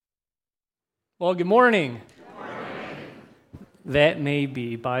Well, good morning. That may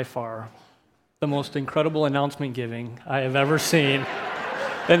be by far the most incredible announcement giving I have ever seen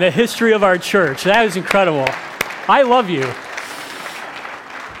in the history of our church. That is incredible. I love you.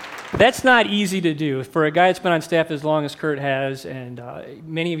 That's not easy to do for a guy that's been on staff as long as Kurt has, and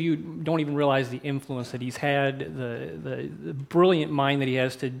many of you don't even realize the influence that he's had, the brilliant mind that he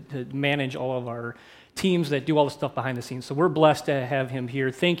has to manage all of our teams that do all the stuff behind the scenes. So we're blessed to have him here.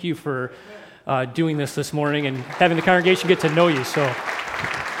 Thank you for doing this morning and having the congregation get to know you. So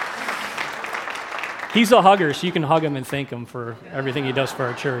he's a hugger, so you can hug him and thank him for everything he does for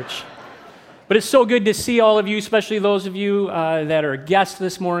our church. But it's so good to see all of you, especially those of you that are guests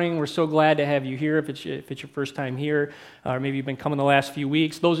this morning. We're so glad to have you here if it's your first time here, or maybe you've been coming the last few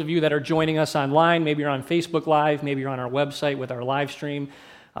weeks. Those of you that are joining us online, maybe you're on Facebook Live, maybe you're on our website with our live stream.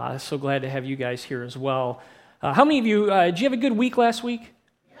 So glad to have you guys here as well. How many of you, did you have a good week last week?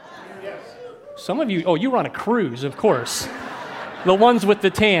 Yes. Some of you, you were on a cruise, of course. The ones with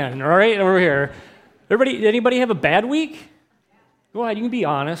the tan, all right, over here. Anybody have a bad week? Go ahead, you can be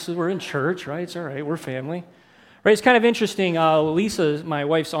honest. We're in church, right? It's all right. We're family. Right, it's kind of interesting. Lisa, my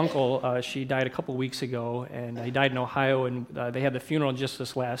wife's uncle, she died a couple weeks ago, and he died in Ohio, and they had the funeral just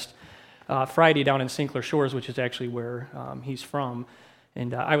this last Friday down in St. Clair Shores, which is actually where he's from.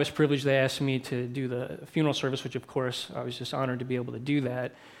 And I was privileged. They asked me to do the funeral service, which, of course, I was just honored to be able to do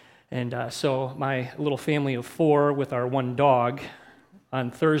that. And so my little family of 4 with our 1 dog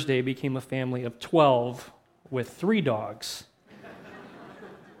on Thursday became a family of 12 with 3 dogs.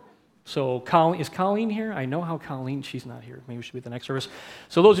 So is Colleen here? I know how Colleen, she's not here. Maybe she'll be at the next service.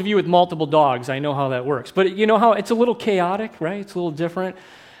 So those of you with multiple dogs, I know how that works. But you know how it's a little chaotic, right? It's a little different.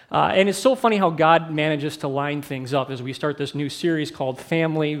 And it's so funny how God manages to line things up as we start this new series called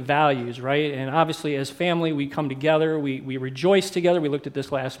Family Values, right? And obviously as family, we come together, we rejoice together. We looked at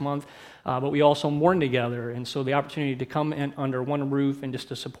this last month, but we also mourn together. And so the opportunity to come in under one roof and just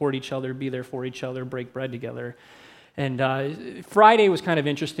to support each other, be there for each other, break bread together. And Friday was kind of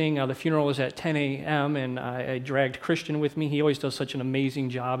interesting. The funeral was at 10 a.m., and I dragged Christian with me. He always does such an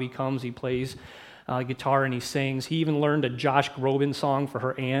amazing job. He comes, he plays guitar, and he sings. He even learned a Josh Groban song for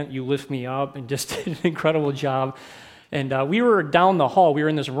her aunt, You Lift Me Up, and just did an incredible job. And we were down the hall. We were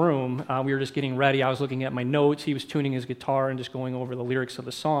in this room. We were just getting ready. I was looking at my notes. He was tuning his guitar and just going over the lyrics of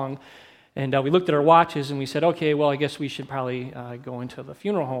the song. And we looked at our watches, and we said, okay, well, I guess we should probably go into the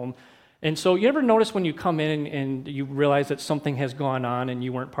funeral home. And so you ever notice when you come in and you realize that something has gone on and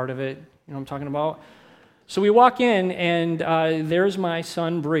you weren't part of it? You know what I'm talking about? So we walk in, and there's my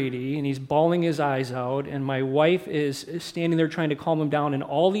son, Brady, and he's bawling his eyes out, and my wife is standing there trying to calm him down, and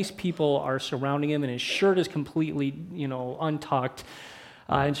all these people are surrounding him, and his shirt is completely, untucked.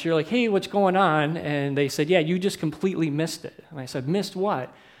 And so you're like, hey, what's going on? And they said, yeah, you just completely missed it. And I said, missed what?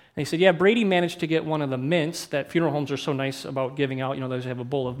 And he said, yeah, Brady managed to get one of the mints that funeral homes are so nice about giving out. They have a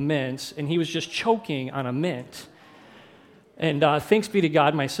bowl of mints, and he was just choking on a mint. And thanks be to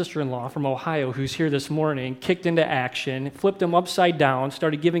God, my sister-in-law from Ohio, who's here this morning, kicked into action, flipped him upside down,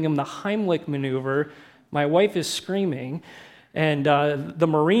 started giving him the Heimlich maneuver. My wife is screaming, and the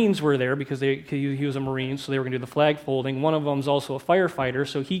Marines were there because he was a Marine, so they were going to do the flag folding. One of them's also a firefighter,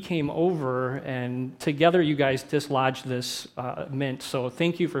 so he came over, and together you guys dislodged this mint. So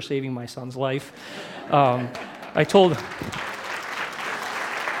thank you for saving my son's life.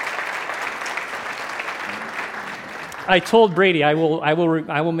 I told Brady I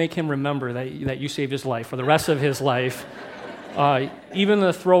will make him remember that you saved his life for the rest of his life. Even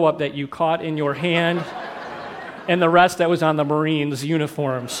the throw up that you caught in your hand, and the rest that was on the Marines'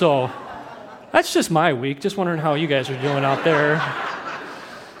 uniform. So that's just my week. Just wondering how you guys are doing out there.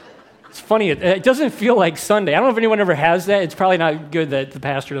 It's funny. It doesn't feel like Sunday. I don't know if anyone ever has that. It's probably not good that the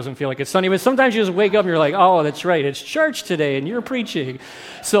pastor doesn't feel like it's Sunday. But sometimes you just wake up and you're like, oh, that's right. It's church today, and you're preaching.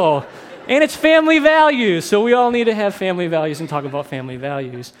 So. And it's family values, so we all need to have family values and talk about family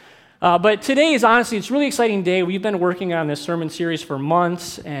values. But today is honestly, it's a really exciting day. We've been working on this sermon series for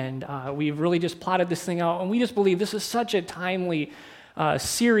months, and we've really just plotted this thing out, and we just believe this is such a timely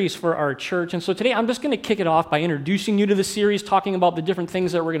series for our church. And so today I'm just going to kick it off by introducing you to the series, talking about the different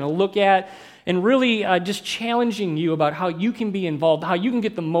things that we're going to look at, and really just challenging you about how you can be involved, how you can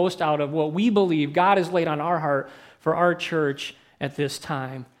get the most out of what we believe God has laid on our heart for our church at this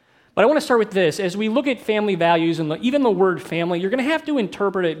time. But I want to start with this. As we look at family values and even the word family, you're going to have to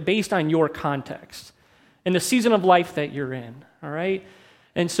interpret it based on your context and the season of life that you're in, all right?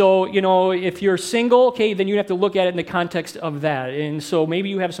 And so, if you're single, okay, then you have to look at it in the context of that. And so maybe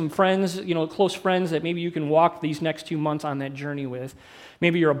you have some friends, close friends that maybe you can walk these next 2 months on that journey with.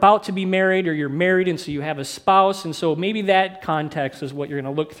 Maybe you're about to be married or you're married and so you have a spouse. And so maybe that context is what you're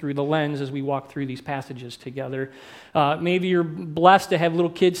going to look through the lens as we walk through these passages together. Maybe you're blessed to have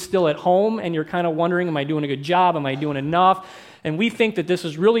little kids still at home and you're kind of wondering, am I doing a good job? Am I doing enough? And we think that this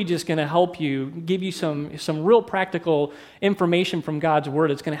is really just going to help you, give you some real practical information from God's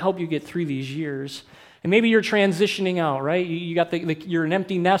Word. It's going to help you get through these years. And maybe you're transitioning out, right? You got you're an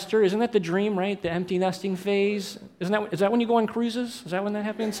empty nester. Isn't that the dream, right? The empty nesting phase. Is that when you go on cruises? Is that when that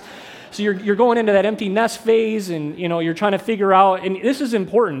happens? So you're going into that empty nest phase, and you're trying to figure out. And this is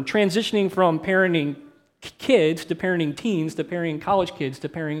important. Transitioning from parenting kids to parenting teens to parenting college kids to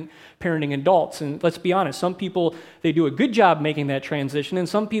parenting adults. And let's be honest, some people, they do a good job making that transition, and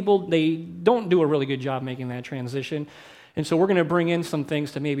some people, they don't do a really good job making that transition. And so we're going to bring in some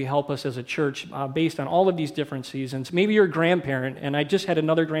things to maybe help us as a church based on all of these different seasons. Maybe you're a grandparent, and I just had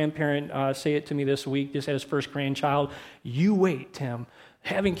another grandparent say it to me this week, just had his first grandchild. You wait, Tim.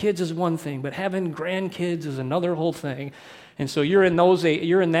 Having kids is one thing, but having grandkids is another whole thing. And so you're in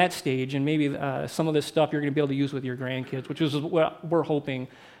that stage, and maybe some of this stuff you're going to be able to use with your grandkids, which is what we're hoping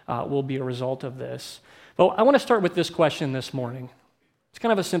will be a result of this. But I want to start with this question this morning. It's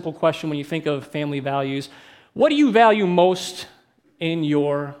kind of a simple question when you think of family values. What do you value most in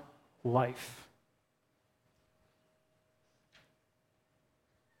your life?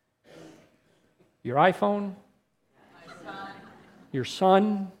 Your iPhone? Your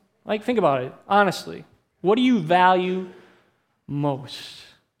son? Think about it, honestly. What do you value most?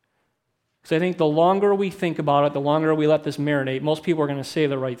 Because I think the longer we think about it, the longer we let this marinate, most people are going to say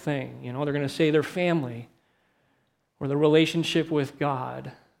the right thing. They're going to say their family or their relationship with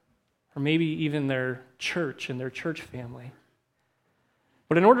God, or maybe even their church and their church family.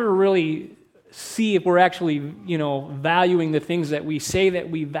 But in order to really see if we're actually, valuing the things that we say that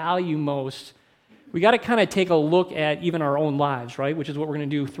we value most, we got to kind of take a look at even our own lives, right? Which is what we're going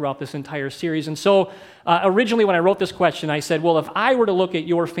to do throughout this entire series. And so originally when I wrote this question, I said, well, if I were to look at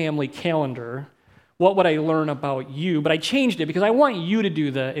your family calendar, what would I learn about you? But I changed it because I want you to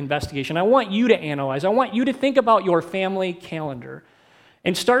do the investigation. I want you to analyze. I want you to think about your family calendar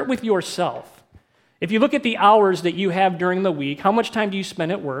and start with yourself. If you look at the hours that you have during the week, how much time do you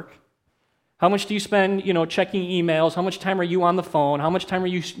spend at work? How much do you spend, checking emails? How much time are you on the phone? How much time are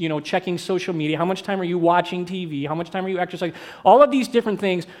you, checking social media? How much time are you watching TV? How much time are you exercising? All of these different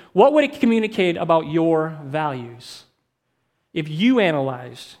things, what would it communicate about your values if you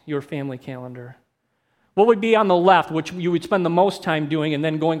analyzed your family calendar? What would be on the left, which you would spend the most time doing, and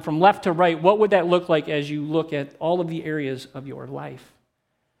then going from left to right, what would that look like as you look at all of the areas of your life?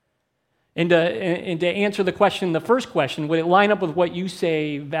 And to answer the question, the first question, would it line up with what you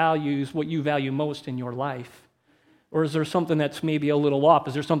say values, what you value most in your life? Or is there something that's maybe a little off?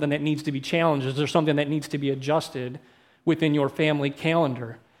 Is there something that needs to be challenged? Is there something that needs to be adjusted within your family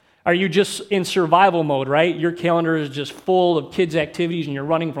calendar? Are you just in survival mode, right? Your calendar is just full of kids' activities and you're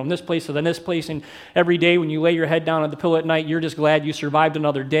running from this place to the next place, and every day when you lay your head down on the pillow at night, you're just glad you survived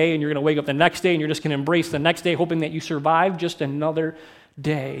another day, and you're going to wake up the next day and you're just going to embrace the next day hoping that you survived just another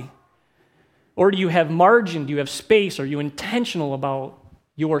day. Or do you have margin? Do you have space? Are you intentional about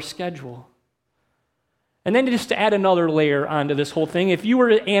your schedule? And then just to add another layer onto this whole thing, if you were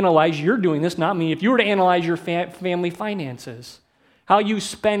to analyze, you're doing this, not me, if you were to analyze your family finances, how you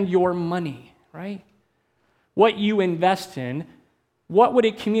spend your money, right? What you invest in, what would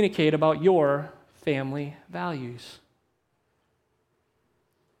it communicate about your family values?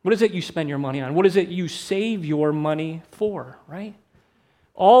 What is it you spend your money on? What is it you save your money for, right?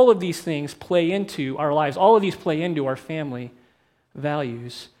 All of these things play into our lives. All of these play into our family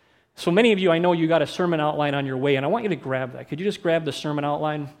values. So many of you, I know you got a sermon outline on your way, and I want you to grab that. Could you just grab the sermon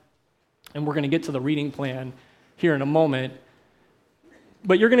outline? And we're going to get to the reading plan here in a moment.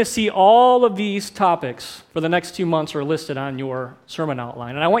 But you're going to see all of these topics for the next 2 months are listed on your sermon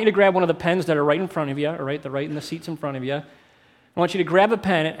outline. And I want you to grab one of the pens that are right in front of you, or right in the seats in front of you. I want you to grab a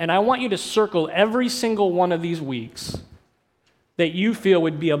pen, and I want you to circle every single one of these weeks that you feel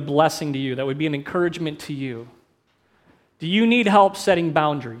would be a blessing to you, that would be an encouragement to you. Do you need help setting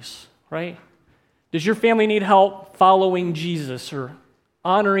boundaries, right? Does your family need help following Jesus or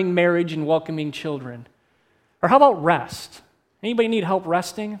honoring marriage and welcoming children? Or how about rest? Anybody need help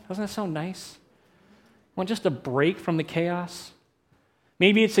resting? Doesn't that sound nice? Want just a break from the chaos?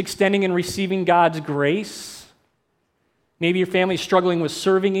 Maybe it's extending and receiving God's grace. Maybe your family's struggling with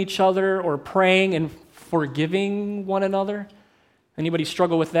serving each other or praying and forgiving one another. Anybody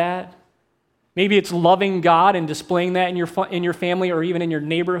struggle with that? Maybe it's loving God and displaying that in your family or even in your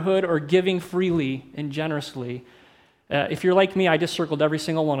neighborhood, or giving freely and generously. If you're like me, I just circled every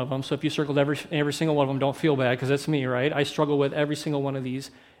single one of them. So if you circled every single one of them, don't feel bad, because that's me, right? I struggle with every single one of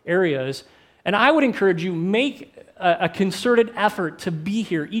these areas. And I would encourage you, make a concerted effort to be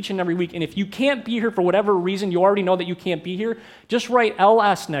here each and every week. And if you can't be here for whatever reason, you already know that you can't be here, just write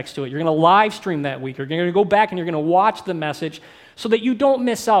LS next to it. You're going to live stream that week. You're going to go back and you're going to watch the message so that you don't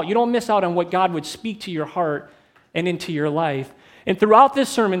miss out. You don't miss out on what God would speak to your heart and into your life. And throughout this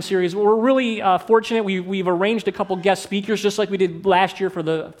sermon series, we're really fortunate. We've arranged a couple guest speakers, just like we did last year for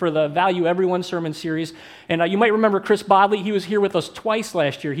the Value Everyone sermon series. And you might remember Chris Bodley. He was here with us twice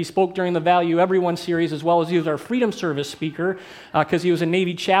last year. He spoke during the Value Everyone series, as well as he was our Freedom Service speaker, because he was a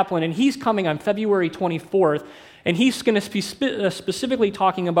Navy chaplain. And he's coming on February 24th. And he's going to be specifically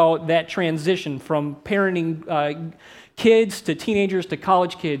talking about that transition from parenting kids to teenagers to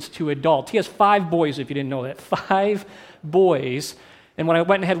college kids to adults. He has 5 boys, if you didn't know that. 5 boys. And when I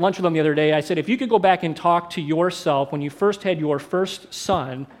went and had lunch with him the other day, I said, if you could go back and talk to yourself when you first had your first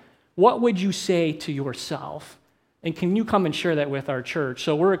son, what would you say to yourself? And can you come and share that with our church?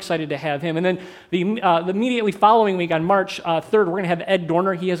 So we're excited to have him. And then the immediately following week, on March 3rd, we're going to have Ed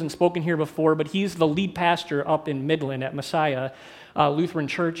Dorner. He hasn't spoken here before, but he's the lead pastor up in Midland at Messiah Lutheran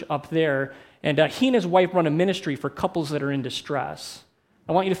Church up there. And he and his wife run a ministry for couples that are in distress.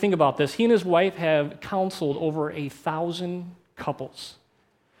 I want you to think about this. He and his wife have counseled over 1,000 couples.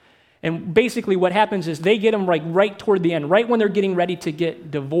 And basically what happens is they get them right toward the end, right when they're getting ready to get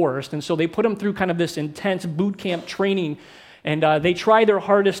divorced. And so they put them through kind of this intense boot camp training, and they try their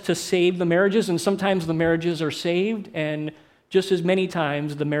hardest to save the marriages, and sometimes the marriages are saved, and just as many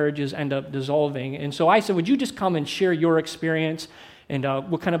times the marriages end up dissolving. And so I said, would you just come and share your experience and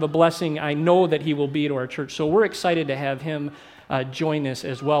what kind of a blessing I know that he will be to our church. So we're excited to have him join us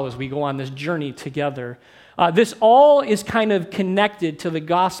as well as we go on this journey together. This all is kind of connected to the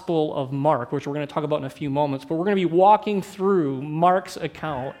Gospel of Mark, which we're going to talk about in a few moments, but we're going to be walking through Mark's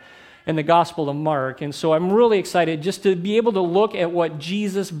account in the Gospel of Mark. And so I'm really excited just to be able to look at what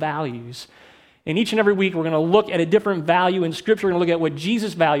Jesus values. And each and every week, we're going to look at a different value in Scripture. We're going to look at what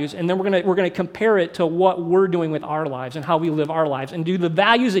Jesus values, and then we're going to compare it to what we're doing with our lives and how we live our lives. And do the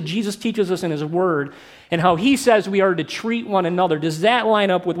values that Jesus teaches us in His Word and how He says we are to treat one another, does that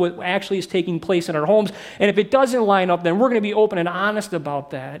line up with what actually is taking place in our homes? And if it doesn't line up, then we're going to be open and honest about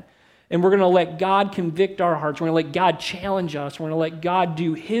that. And we're going to let God convict our hearts. We're going to let God challenge us. We're going to let God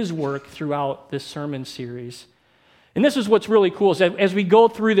do His work throughout this sermon series. And this is what's really cool, is that as we go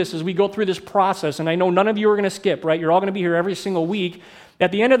through this process, and I know none of you are going to skip, right? You're all going to be here every single week.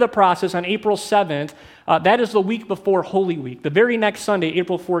 At the end of the process, on April 7th, that is the week before Holy Week. The very next Sunday,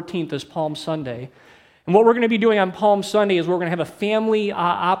 April 14th, is Palm Sunday. And what we're going to be doing on Palm Sunday is we're going to have a family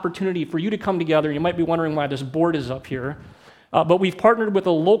opportunity for you to come together. You might be wondering why this board is up here. But we've partnered with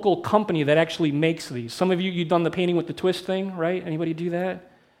a local company that actually makes these. Some of you, you've done the painting with the twist thing, right? Anybody do that?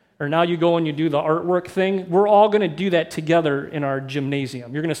 Or now you go and you do the artwork thing. We're all going to do that together in our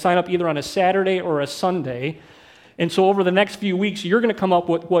gymnasium. You're going to sign up either on a Saturday or a Sunday. And so over the next few weeks, you're going to come up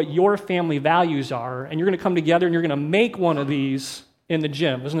with what your family values are, and you're going to come together and you're going to make one of these in the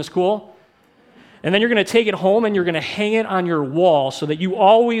gym. Isn't this cool? And then you're going to take it home and you're going to hang it on your wall so that you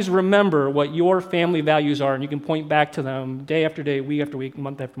always remember what your family values are, and you can point back to them day after day, week after week,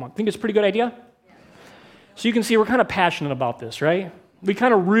 month after month. Think it's a pretty good idea? So you can see we're kind of passionate about this, right? We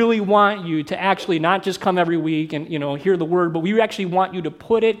kind of really want you to actually not just come every week and, hear the word, but we actually want you to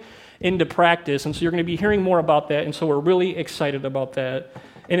put it into practice. And so you're going to be hearing more about that. And so we're really excited about that.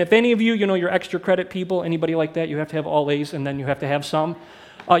 And if any of you, your extra credit people, anybody like that, you have to have all A's and then you have to have some.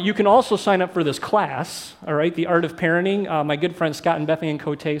 You can also sign up for this class, all right, The Art of Parenting. My good friends Scott and Bethany and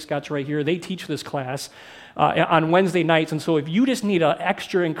Cote, Scott's right here, they teach this class on Wednesday nights. And so if you just need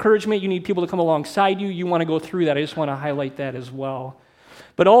extra encouragement, you need people to come alongside you, you want to go through that, I just want to highlight that as well.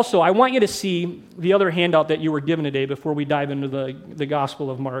 But also, I want you to see the other handout that you were given today before we dive into the Gospel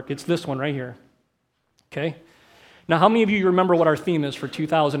of Mark. It's this one right here. Okay? Now, how many of you remember what our theme is for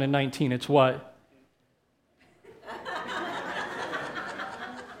 2019? It's what?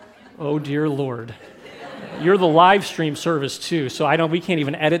 Oh, dear Lord. You're the live stream service, too, so we can't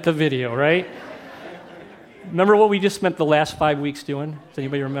even edit the video, right? Remember what we just spent the last 5 weeks doing? Does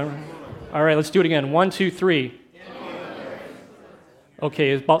anybody remember? All right, let's do it again. 1, 2, 3.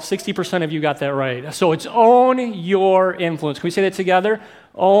 Okay, about 60% of you got that right. So it's own your influence. Can we say that together?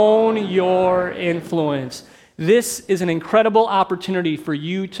 Own your influence. This is an incredible opportunity for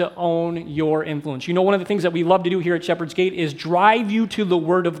you to own your influence. One of the things that we love to do here at Shepherd's Gate is drive you to the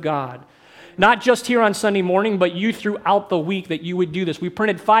Word of God. not just here on Sunday morning, but you throughout the week that you would do this. We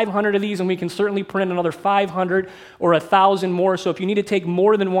printed 500 of these, and we can certainly print another 500 or 1,000 more. So if you need to take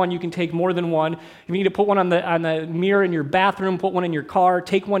more than one, you can take more than one. If you need to put one on the mirror in your bathroom, put one in your car,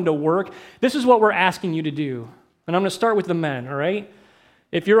 take one to work. This is what we're asking you to do. And I'm going to start with the men, all right?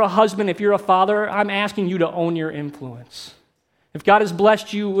 If you're a husband, if you're a father, I'm asking you to own your influence. If God has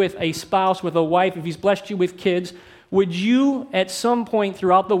blessed you with a spouse, with a wife, if he's blessed you with kids, would you at some point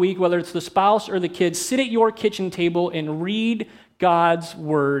throughout the week, whether it's the spouse or the kids, sit at your kitchen table and read God's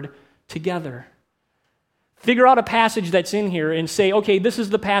word together? Figure out a passage that's in here and say, okay, this is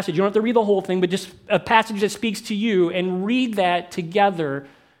the passage. You don't have to read the whole thing, but just a passage that speaks to you, and read that together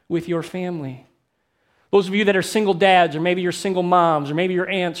with your family. Those of you that are single dads, or maybe you're single moms, or maybe your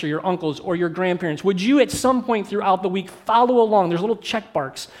aunts or your uncles or your grandparents, would you at some point throughout the week follow along? There's little check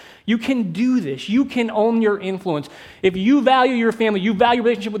marks. You can do this. You can own your influence. If you value your family, you value your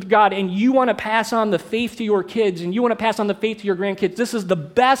relationship with God, and you want to pass on the faith to your kids, and you want to pass on the faith to your grandkids, this is the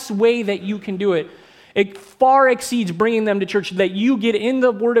best way that you can do it. It far exceeds bringing them to church, that you get in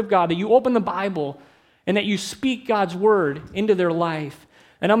the Word of God, that you open the Bible, and that you speak God's Word into their life.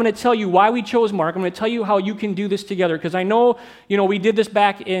 And I'm going to tell you why we chose Mark. I'm going to tell you how you can do this together, because I know, we did this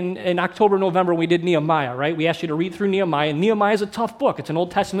back in October, November, when we did Nehemiah, right? We asked you to read through Nehemiah, and Nehemiah is a tough book. It's an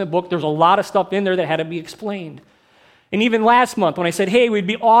Old Testament book. There's a lot of stuff in there that had to be explained. And even last month, when I said, hey, it would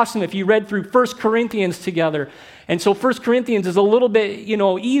be awesome if you read through 1 Corinthians together. And so 1 Corinthians is a little bit,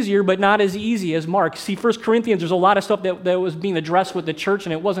 easier, but not as easy as Mark. See, 1 Corinthians, there's a lot of stuff that was being addressed with the church,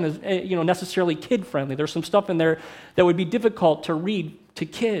 and it wasn't as, necessarily kid-friendly. There's some stuff in there that would be difficult to read to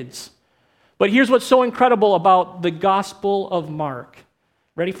kids. But here's what's so incredible about the Gospel of Mark.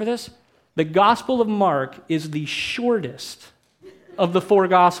 Ready for this? The Gospel of Mark is the shortest of the 4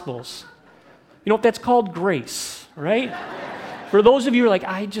 Gospels. You know what that's called? Grace, right? For those of you who are like,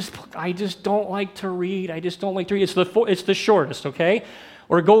 I just don't like to read. I just don't like to read. It's the shortest, okay?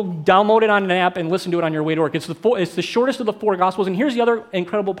 Or go download it on an app and listen to it on your way to work. It's the shortest of the 4 Gospels. And here's the other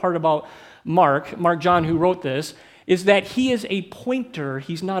incredible part about Mark John, who wrote this, is that he is a pointer.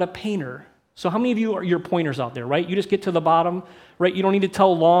 He's not a painter. So how many of you are your pointers out there, right? You just get to the bottom, right? You don't need to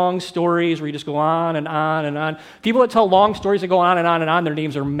tell long stories where you just go on and on and on. People that tell long stories that go on and on and on, their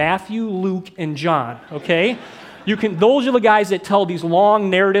names are Matthew, Luke, and John, okay? Those are the guys that tell these long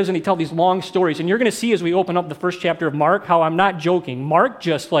narratives, and they tell these long stories. And you're going to see as we open up the first chapter of Mark how I'm not joking. Mark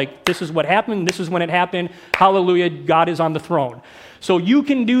just this is what happened, this is when it happened, hallelujah, God is on the throne. So you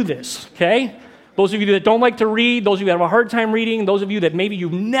can do this, okay? Those of you that don't like to read, those of you that have a hard time reading, those of you that maybe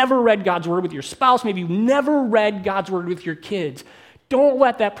you've never read God's Word with your spouse, maybe you've never read God's Word with your kids, don't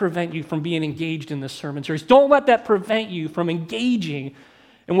let that prevent you from being engaged in this sermon series. Don't let that prevent you from engaging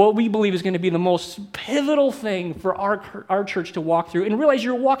in what we believe is going to be the most pivotal thing for our church to walk through, and realize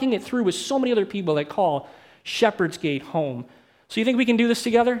you're walking it through with so many other people that call Shepherd's Gate home. So you think we can do this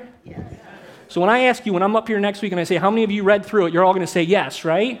together? Yes. So when I ask you, when I'm up here next week and I say, how many of you read through it, you're all going to say yes,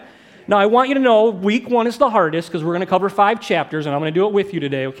 right? Now, I want you to know week 1 is the hardest because we're going to cover 5 chapters, and I'm going to do it with you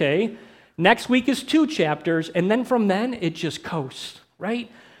today, okay? Next week is 2 chapters, and then from then, it just coasts,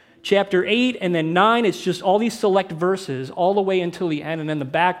 right? Chapter 8 and then 9, it's just all these select verses all the way until the end, and then the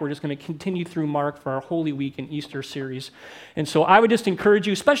back, we're just going to continue through Mark for our Holy Week and Easter series. And so I would just encourage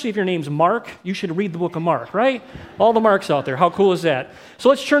you, especially if your name's Mark, you should read the book of Mark, right? All the Marks out there. How cool is that? So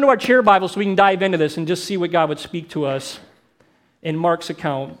let's turn to our chair Bible so we can dive into this and just see what God would speak to us in Mark's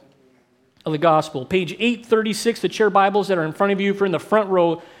account of the gospel. Page 836, the chair Bibles that are in front of you, if you're in the front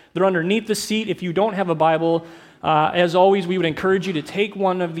row, they're underneath the seat. If you don't have a Bible, as always, we would encourage you to take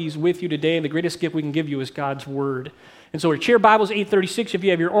one of these with you today. The greatest gift we can give you is God's Word. And so our chair Bibles, 836, if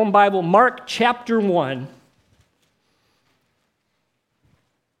you have your own Bible, Mark chapter 1.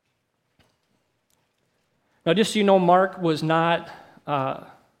 Now, just so you know, Mark was not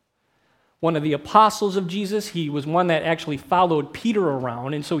one of the apostles of Jesus. He was one that actually followed Peter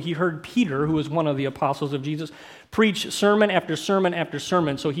around, and so he heard Peter, who was one of the apostles of Jesus, preach sermon after sermon after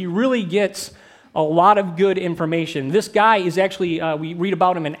sermon. So he really gets a lot of good information. This guy is actually, we read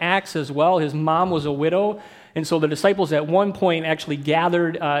about him in Acts as well. His mom was a widow, and so the disciples at one point actually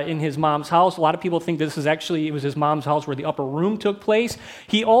gathered in his mom's house. A lot of people think it was his mom's house where the upper room took place.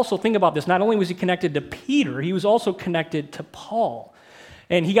 He also, think about this, not only was he connected to Peter, he was also connected to Paul.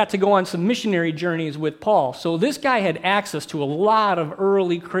 And he got to go on some missionary journeys with Paul. So this guy had access to a lot of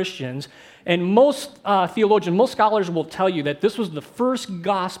early Christians. And most theologians, most scholars will tell you that this was the first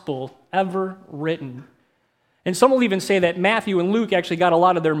gospel ever written. And some will even say that Matthew and Luke actually got a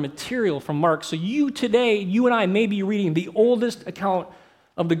lot of their material from Mark. So you and I may be reading the oldest account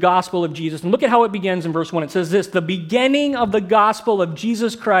of the gospel of Jesus. And look at how it begins in verse 1. It says this: the beginning of the gospel of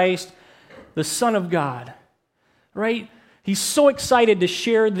Jesus Christ, the Son of God, right? He's so excited to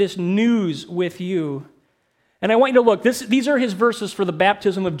share this news with you. And I want you to look. These are his verses for the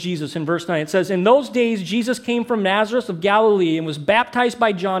baptism of Jesus in verse 9. It says, "In those days Jesus came from Nazareth of Galilee and was baptized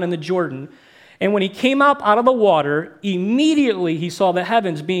by John in the Jordan. And when he came up out of the water, immediately he saw the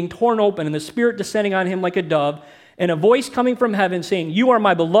heavens being torn open and the Spirit descending on him like a dove, and a voice coming from heaven saying, 'You are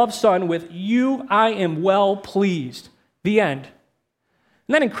my beloved Son, with you I am well pleased.'" The end.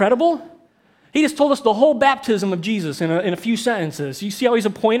 Isn't that incredible? He just told us the whole baptism of Jesus in a few sentences. You see how he's a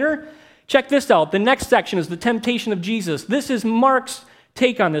pointer? Check this out. The next section is the temptation of Jesus. This is Mark's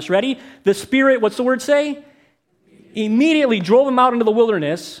take on this. Ready? The Spirit, what's the word say? Immediately drove him out into the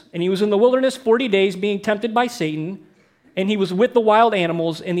wilderness, and he was in the wilderness 40 days being tempted by Satan, and he was with the wild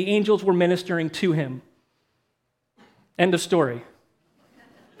animals, and the angels were ministering to him. End of story.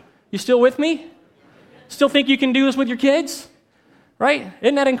 You still with me? Still think you can do this with your kids? Right?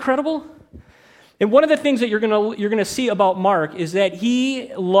 Isn't that incredible? And one of the things that you're going to see about Mark is that he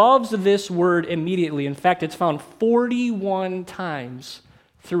loves this word immediately. In fact, it's found 41 times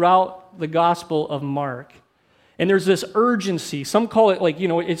throughout the Gospel of Mark. And there's this urgency. Some call it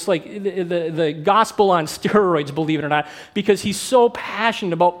it's like the gospel on steroids, believe it or not, because he's so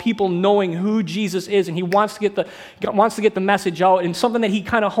passionate about people knowing who Jesus is, and he wants to get the message out. And something that he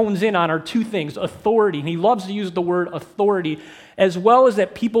kind of hones in on are two things: authority, and he loves to use the word authority, as well as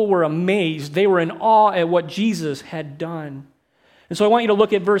that people were amazed. They were in awe at what Jesus had done. And so I want you to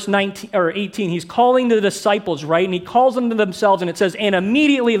look at verse 19 or 18. He's calling the disciples, right? And he calls them to themselves, and it says, "And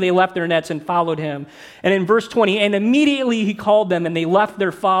immediately they left their nets and followed him." And in verse 20, "And immediately he called them, and they left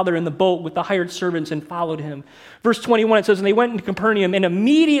their father in the boat with the hired servants and followed him." Verse 21, it says, "And they went into Capernaum, and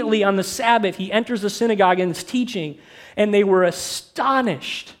immediately on the Sabbath he enters the synagogue and is teaching. And they were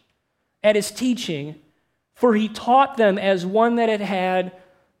astonished at his teaching, for he taught them as one that had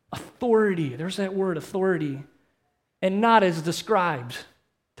authority." There's that word, authority. "And not as the scribes."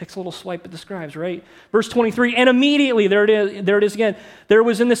 Takes a little swipe at the scribes, right? Verse 23, "And immediately," there it is again, "there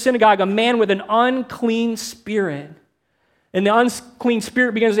was in the synagogue a man with an unclean spirit. And the unclean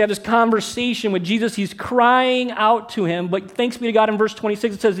spirit begins to have this conversation with Jesus. He's crying out to him. But thanks be to God, in verse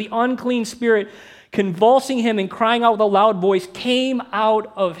 26, it says, "The unclean spirit, convulsing him and crying out with a loud voice, came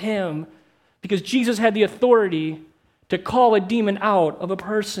out of him," because Jesus had the authority to call a demon out of a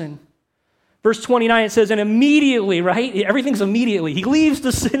person. Verse 29, it says, "And immediately," right? Everything's immediately. "He leaves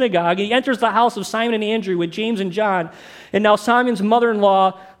the synagogue. He enters the house of Simon and Andrew with James and John. And now Simon's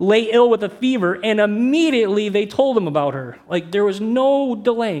mother-in-law lay ill with a fever. And immediately they told him about her." Like, there was no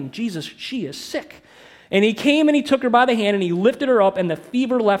delaying. "Jesus, she is sick." "And he came and he took her by the hand and he lifted her up, and the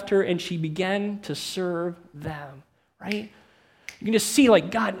fever left her, and she began to serve them." Right? You can just see,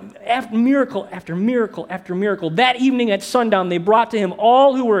 like, God, miracle after miracle after miracle. That evening at sundown, they brought to him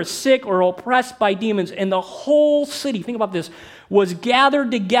all who were sick or oppressed by demons, and the whole city, think about this, was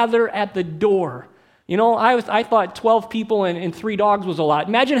gathered together at the door. You know, I thought 12 people and 3 dogs was a lot.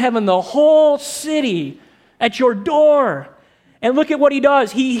 Imagine having the whole city at your door. And look at what he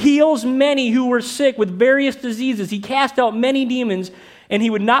does. He heals many who were sick with various diseases. He cast out many demons, and he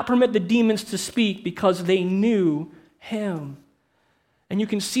would not permit the demons to speak because they knew him. And you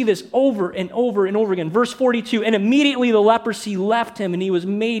can see this over and over and over again. Verse 42, "And immediately the leprosy left him, and he was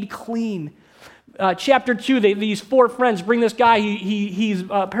made clean." Chapter 2, these 4 friends bring this guy. He's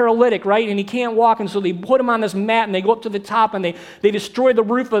paralytic, right? And he can't walk, and so they put him on this mat, and they go up to the top, and they destroy the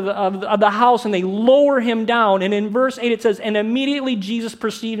roof of the house, and they lower him down. And in verse 8 it says, "And immediately Jesus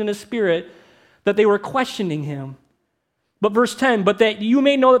perceived in his spirit that they were questioning him." But verse 10, "But that you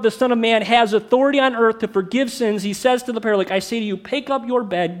may know that the Son of Man has authority on earth to forgive sins, he says to the paralytic, I say to you, pick up your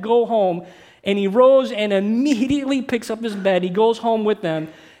bed, go home." And he rose and immediately picks up his bed. He goes home with them,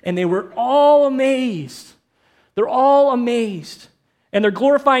 and they were all amazed. They're all amazed. And they're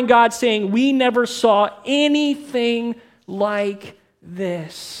glorifying God, saying, "We never saw anything like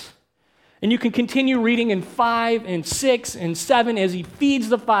this." And you can continue reading in 5 and 6 and 7 as he feeds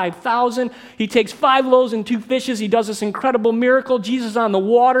the 5,000. He takes 5 loaves and 2 fishes. He does this incredible miracle. Jesus is on the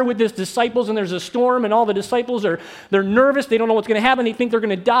water with his disciples, and there's a storm, and all the disciples they're nervous. They don't know what's going to happen. They think they're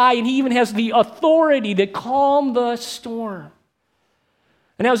going to die. And he even has the authority to calm the storm.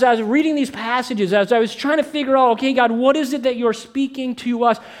 And as I was reading these passages, as I was trying to figure out, okay, God, what is it that you're speaking to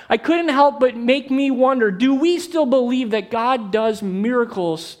us? I couldn't help but make me wonder, do we still believe that God does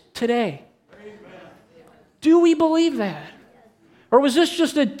miracles today? Do we believe that? Or was this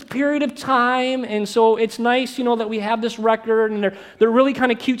just a period of time, and so it's nice, that we have this record, and they're really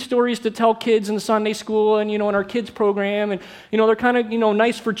kind of cute stories to tell kids in Sunday school and, in our kids program, and, they're kind of,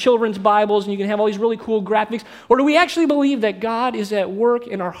 nice for children's Bibles, and you can have all these really cool graphics? Or do we actually believe that God is at work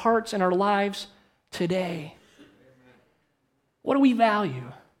in our hearts and our lives today? What do we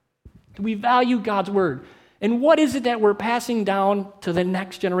value? Do we value God's Word? And what is it that we're passing down to the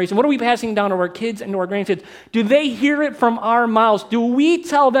next generation? What are we passing down to our kids and to our grandkids? Do they hear it from our mouths? Do we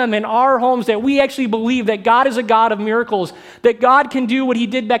tell them in our homes that we actually believe that God is a God of miracles, that God can do what He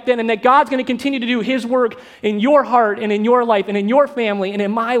did back then, and that God's going to continue to do His work in your heart and in your life and in your family and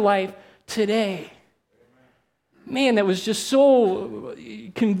in my life today? Man, that was just so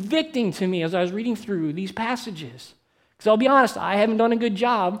convicting to me as I was reading through these passages. Because I'll be honest, I haven't done a good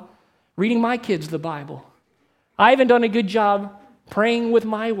job reading my kids the Bible. I haven't done a good job praying with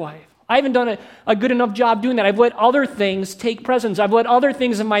my wife. I haven't done a good enough job doing that. I've let other things take precedence. I've let other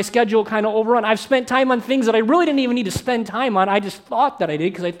things in my schedule kind of overrun. I've spent time on things that I really didn't even need to spend time on. I just thought that I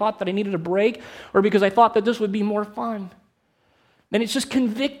did because I thought that I needed a break or because I thought that this would be more fun. And it's just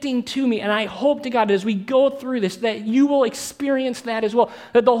convicting to me, and I hope to God as we go through this that you will experience that as well,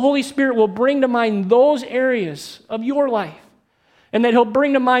 that the Holy Spirit will bring to mind those areas of your life, and that He'll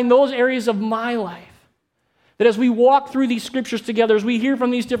bring to mind those areas of my life. That as we walk through these scriptures together, as we hear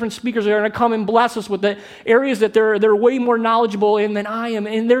from these different speakers, they're going to come and bless us with the areas that they're way more knowledgeable in than I am,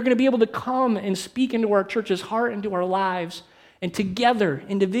 and they're going to be able to come and speak into our church's heart, into our lives, and together,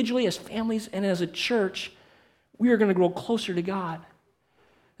 individually, as families, and as a church, we are going to grow closer to God.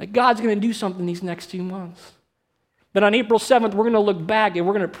 That God's going to do something these next 2 months. That on April 7th, we're going to look back and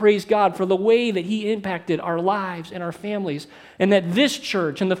we're going to praise God for the way that He impacted our lives and our families, and that this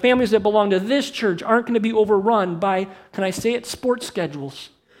church and the families that belong to this church aren't going to be overrun by, can I say it, sports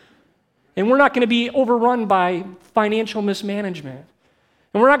schedules. And we're not going to be overrun by financial mismanagement.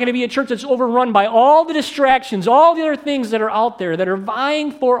 And we're not going to be a church that's overrun by all the distractions, all the other things that are out there that are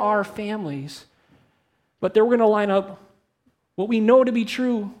vying for our families. But then we're going to line up what we know to be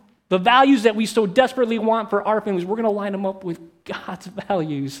true, the values that we so desperately want for our families. We're going to line them up with God's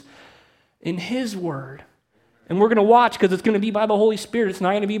values in His Word. And we're going to watch, because it's going to be by the Holy Spirit. It's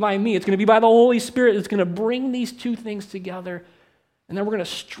not going to be by me. It's going to be by the Holy Spirit. It's going to bring these two things together. And then we're going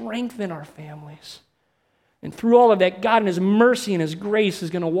to strengthen our families. And through all of that, God in His mercy and His grace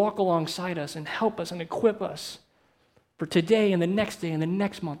is going to walk alongside us and help us and equip us for today and the next day and the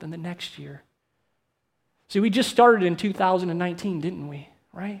next month and the next year. See, we just started in 2019, didn't we?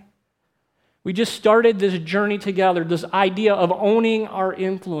 Right? We just started this journey together, this idea of owning our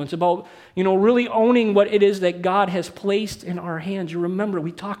influence, about, really owning what it is that God has placed in our hands. You remember,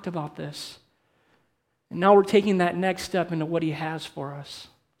 we talked about this. And now we're taking that next step into what He has for us.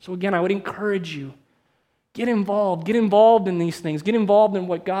 So again, I would encourage you, get involved in these things. Get involved in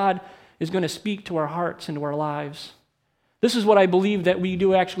what God is going to speak to our hearts and to our lives. This is what I believe that we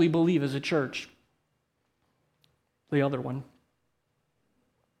do actually believe as a church. The other one.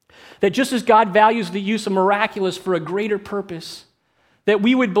 That just as God values the use of miraculous for a greater purpose, that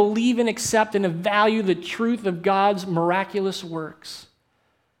we would believe and accept and value the truth of God's miraculous works.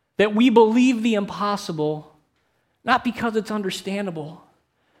 That we believe the impossible, not because it's understandable.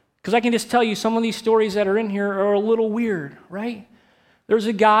 Because I can just tell you, some of these stories that are in here are a little weird, right? There's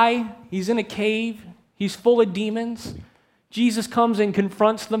a guy, he's in a cave, he's full of demons. Jesus comes and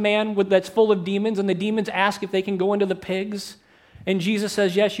confronts the man that's full of demons, and the demons ask if they can go into the pigs. And Jesus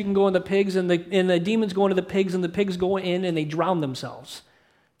says, yes, you can go in the pigs, and the demons go into the pigs, and the pigs go in, and they drown themselves.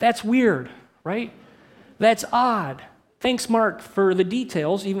 That's weird, right? That's odd. Thanks, Mark, for the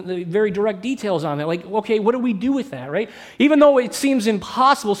details, even the very direct details on that. Like, okay, what do we do with that, right? Even though it seems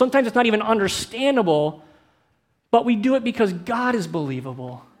impossible, sometimes it's not even understandable, but we do it because God is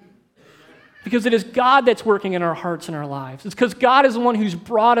believable. Because it is God that's working in our hearts and our lives. It's because God is the one who's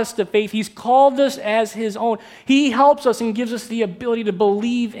brought us to faith. He's called us as His own. He helps us and gives us the ability to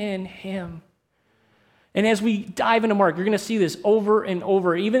believe in Him. And as we dive into Mark, you're going to see this over and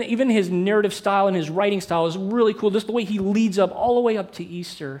over. Even his narrative style and his writing style is really cool. Just the way he leads up all the way up to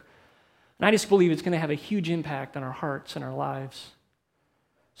Easter. And I just believe it's going to have a huge impact on our hearts and our lives.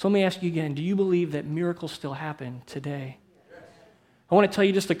 So let me ask you again, do you believe that miracles still happen today? I want to tell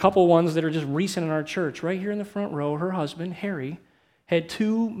you just a couple ones that are just recent in our church. Right here in the front row, her husband, Harry, had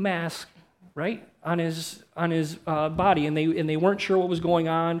 2 masks, right, on his body, and they weren't sure what was going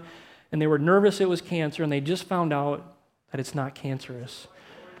on, and they were nervous it was cancer, and they just found out that it's not cancerous.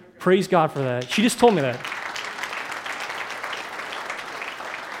 Praise God for that. She just told me that.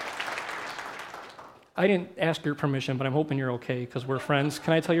 I didn't ask your permission, but I'm hoping you're okay because we're friends.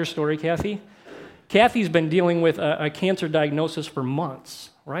 Can I tell your story, Kathy? Kathy's been dealing with a cancer diagnosis for months,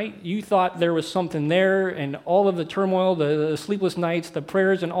 right? You thought there was something there, and all of the turmoil, the sleepless nights, the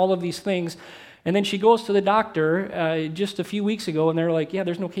prayers, and all of these things. And then she goes to the doctor just a few weeks ago, and they're like, yeah,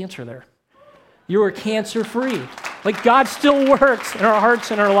 there's no cancer there. You are cancer-free. Like, God still works in our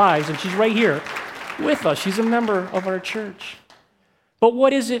hearts and our lives, and she's right here with us. She's a member of our church. But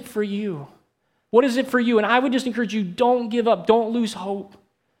what is it for you? What is it for you? And I would just encourage you, don't give up. Don't lose hope.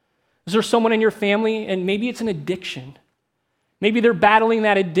 Is there someone in your family, and maybe it's an addiction? Maybe they're battling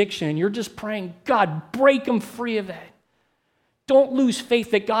that addiction, and you're just praying, God, break them free of that. Don't lose faith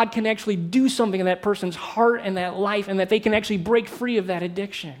that God can actually do something in that person's heart and that life, and that they can actually break free of that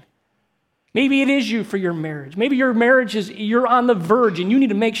addiction. Maybe it is you for your marriage. Maybe your marriage is, you're on the verge, and you need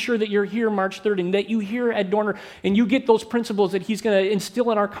to make sure that you're here March 3rd, and that you hear Ed Dorner, and you get those principles that he's going to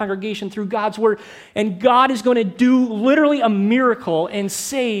instill in our congregation through God's word, and God is going to do literally a miracle and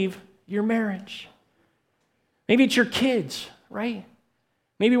save your marriage. Maybe it's your kids, right?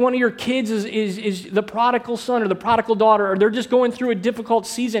 Maybe one of your kids is the prodigal son or the prodigal daughter, or they're just going through a difficult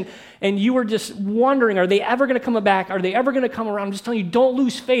season, and you are just wondering, are they ever going to come back? Are they ever going to come around? I'm just telling you, don't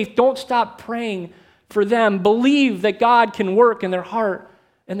lose faith. Don't stop praying for them. Believe that God can work in their heart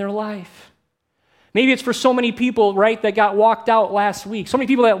and their life. Maybe it's for so many people, right, that got walked out last week. So many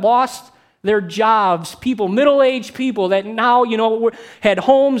people that lost their jobs, people, middle-aged people that now, had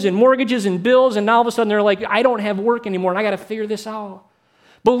homes and mortgages and bills, and now all of a sudden they're like, I don't have work anymore, and I got to figure this out.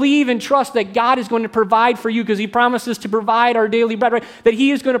 Believe and trust that God is going to provide for you, because he promises to provide our daily bread, right? That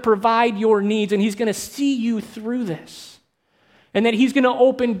he is going to provide your needs, and he's going to see you through this. And that he's going to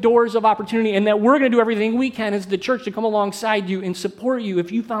open doors of opportunity, and that we're going to do everything we can as the church to come alongside you and support you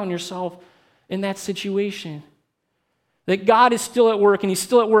if you found yourself in that situation. That God is still at work, and he's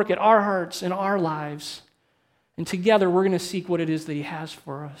still at work at our hearts and our lives. And together we're going to seek what it is that he has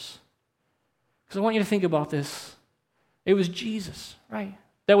for us. Because I want you to think about this. It was Jesus, right?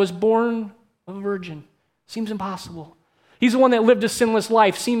 That was born of a virgin. Seems impossible. He's the one that lived a sinless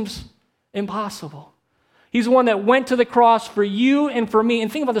life. Seems impossible. He's the one that went to the cross for you and for me.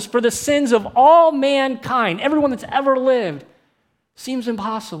 And think about this, for the sins of all mankind, everyone that's ever lived. Seems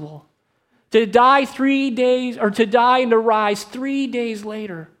impossible. To die 3 days, or to die and to rise 3 days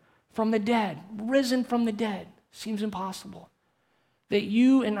later from the dead, risen from the dead, seems impossible. That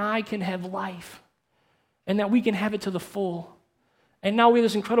you and I can have life, and that we can have it to the full. And now we have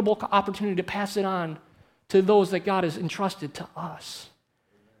this incredible opportunity to pass it on to those that God has entrusted to us.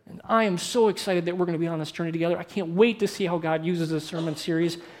 And I am so excited that we're going to be on this journey together. I can't wait to see how God uses this sermon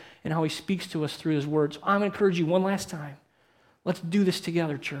series and how he speaks to us through his words. I'm going to encourage you one last time. Let's do this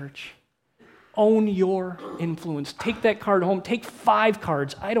together, church. Own your influence. Take that card home. Take 5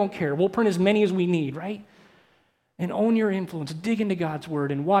 cards. I don't care. We'll print as many as we need, right? And own your influence. Dig into God's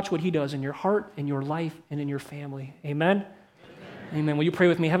word and watch what he does in your heart, in your life, and in your family. Amen? Amen. Will you pray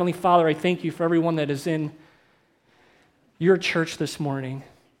with me? Heavenly Father, I thank you for everyone that is in your church this morning.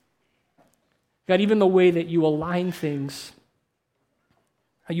 God, even the way that you align things,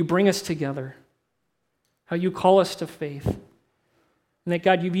 how you bring us together, how you call us to faith, and that,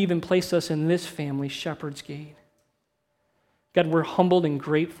 God, you've even placed us in this family, Shepherd's Gate. God, we're humbled and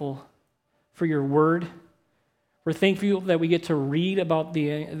grateful for your word. We're thankful that we get to read about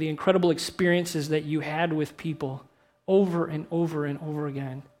the incredible experiences that you had with people over and over and over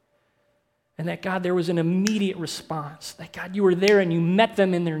again. And that, God, there was an immediate response. That, God, you were there and you met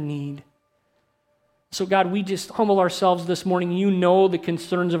them in their need. So, God, we just humble ourselves this morning. You know the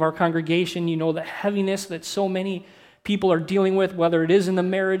concerns of our congregation. You know the heaviness that so many people are dealing with, whether it is in the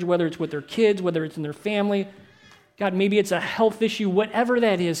marriage, whether it's with their kids, whether it's in their family. God, maybe it's a health issue, whatever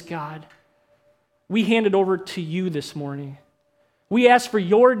that is, God. We hand it over to you this morning. We ask for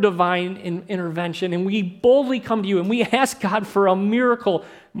your divine intervention, and we boldly come to you, and we ask, God, for a miracle.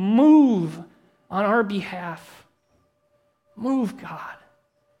 Move on our behalf. Move, God,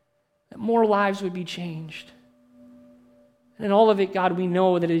 that more lives would be changed. And in all of it, God, we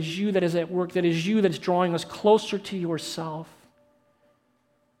know that it is you that is at work, that it is you that's drawing us closer to yourself.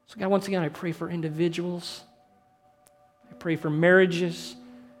 So, God, once again, I pray for individuals. I pray for marriages.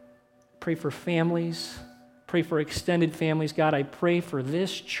 I pray for families. Pray for extended families. God, I pray for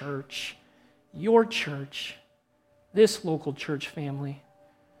this church, your church, this local church family.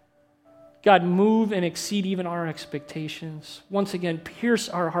 God, move and exceed even our expectations. Once again, pierce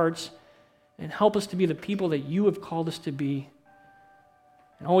our hearts and help us to be the people that you have called us to be.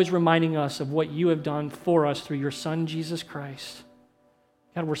 And always reminding us of what you have done for us through your Son, Jesus Christ.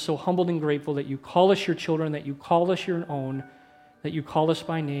 God, we're so humbled and grateful that you call us your children, that you call us your own, that you call us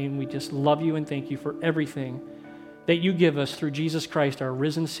by name. We just love you and thank you for everything that you give us through Jesus Christ, our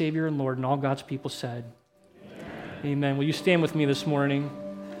risen Savior and Lord, and all God's people said. Amen. Amen. Will you stand with me this morning?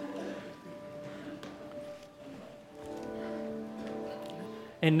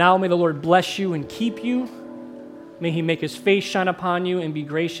 And now may the Lord bless you and keep you. May he make his face shine upon you and be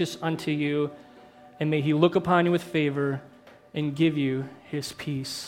gracious unto you. And may he look upon you with favor and give you his peace.